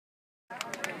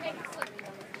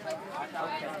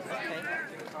Okay.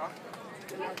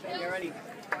 Get ready.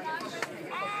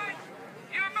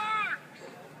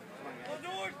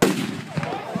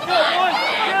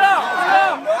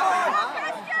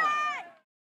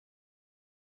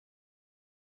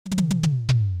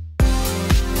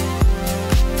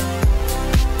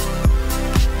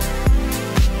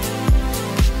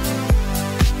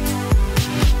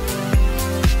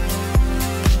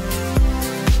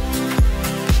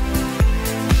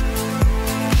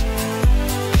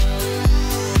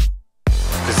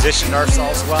 Positioned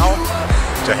ourselves well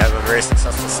to have a very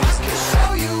successful season.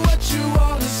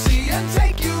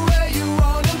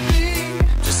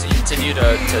 Just continue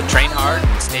to train hard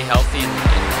and stay healthy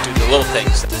and do the little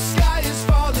things.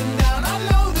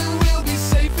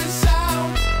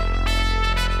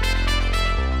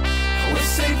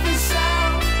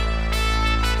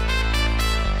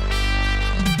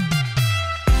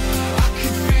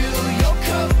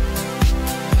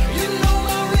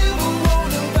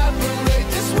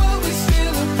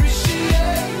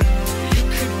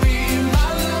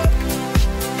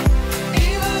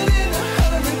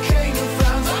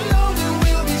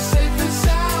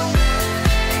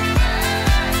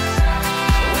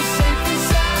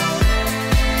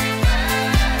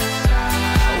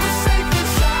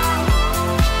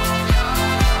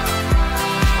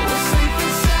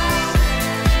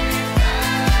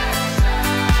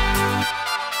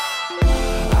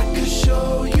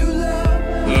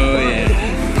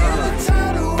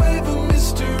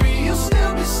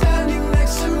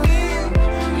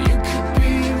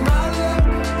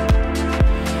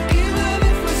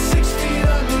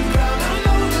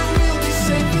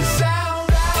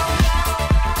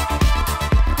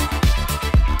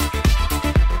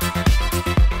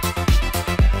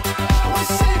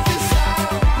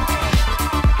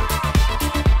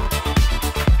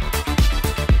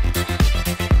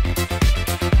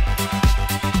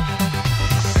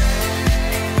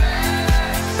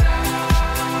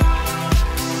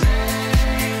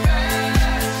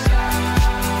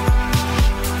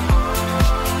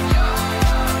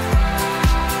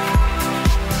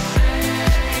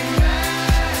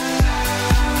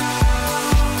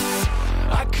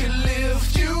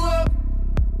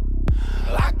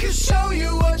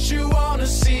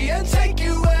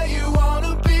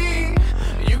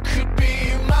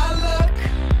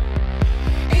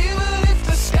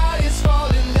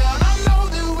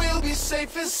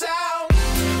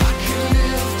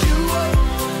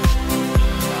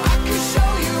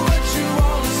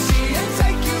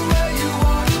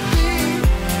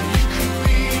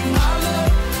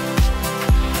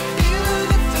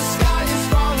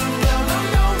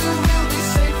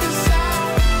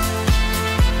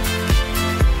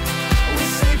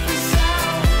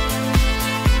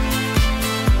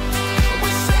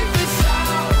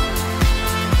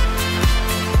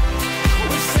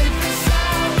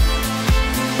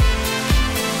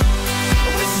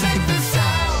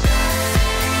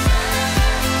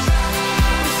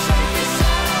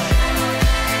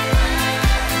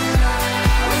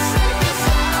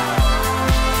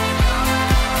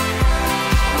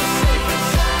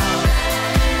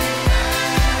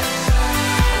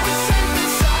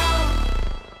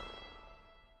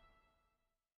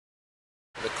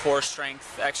 Core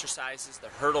strength exercises, the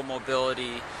hurdle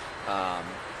mobility,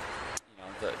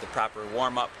 the proper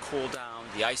warm-up, cool-down,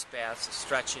 the ice baths, the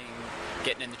stretching,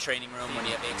 getting in the training room when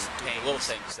you have aches and pains, little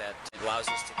things that allows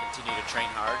us to continue to train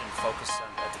hard and focus on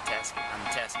the task at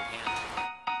hand.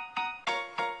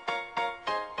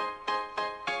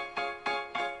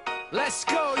 Let's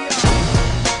go, yo!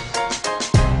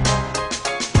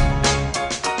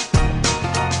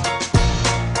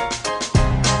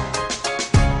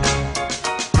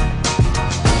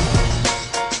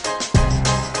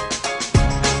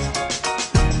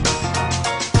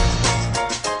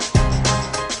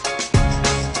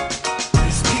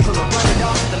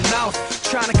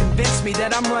 Trying to convince me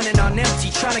that I'm running on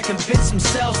empty, trying to convince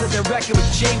themselves that the record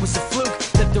with Jay was a fluke,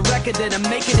 that the record that I'm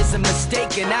making is a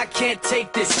mistake, and I can't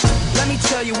take this. Let me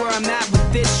tell you where I'm at with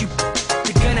this. You're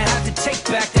gonna have to take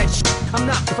back that shit. I'm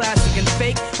not plastic and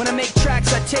fake. When I make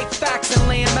tracks, I take facts and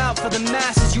lay them out for the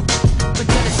masses. You are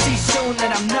gonna see soon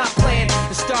that I'm not playing,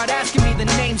 and start asking me the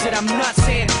names that I'm not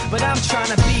saying. But I'm trying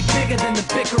to be bigger than the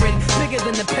bickering, bigger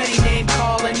than the petty name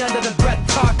calling, under the breath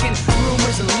talking,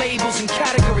 rumors and labels and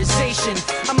categorization.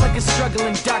 I'm like a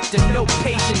struggling doctor, no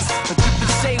patience. But you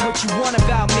can say what you want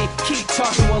about me, keep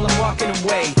talking while I'm walking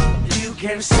away. You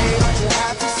can say what you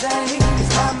have to say,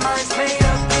 'cause my mind's made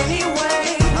up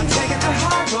anyway. I'm taking the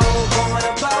hard road, going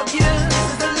about you. This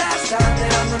is the last time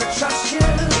that I'm gonna trust you.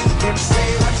 You can say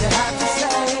what you have to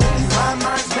say, 'cause my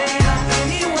mind's made up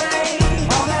anyway.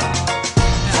 All that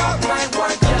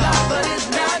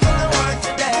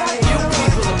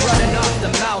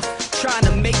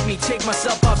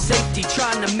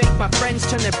my friends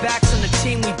turn their backs on the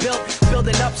team we built,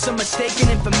 building up some mistaken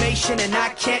information, and I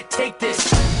can't take this.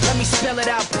 Let me spell it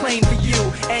out plain for you.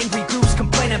 Angry groups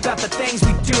complaining about the things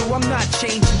we do. I'm not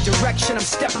changing direction, I'm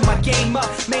stepping my game up,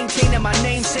 maintaining my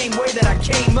name same way that I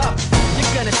came up.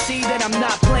 You're gonna see that I'm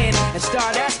not playing and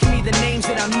start asking me the names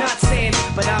that I'm not saying,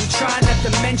 but I'm trying not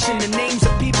to mention the names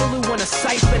of people who wanna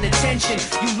siphon attention.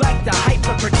 You like the hype,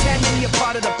 but pretending you're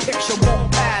part of the picture won't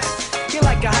pass. You're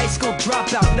like a high school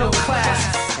dropout, no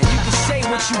class. And you can say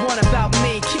what you want about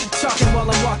me, keep talking while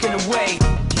I'm walking away.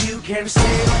 You can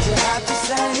say what you have to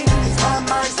say, 'cause my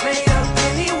mind's made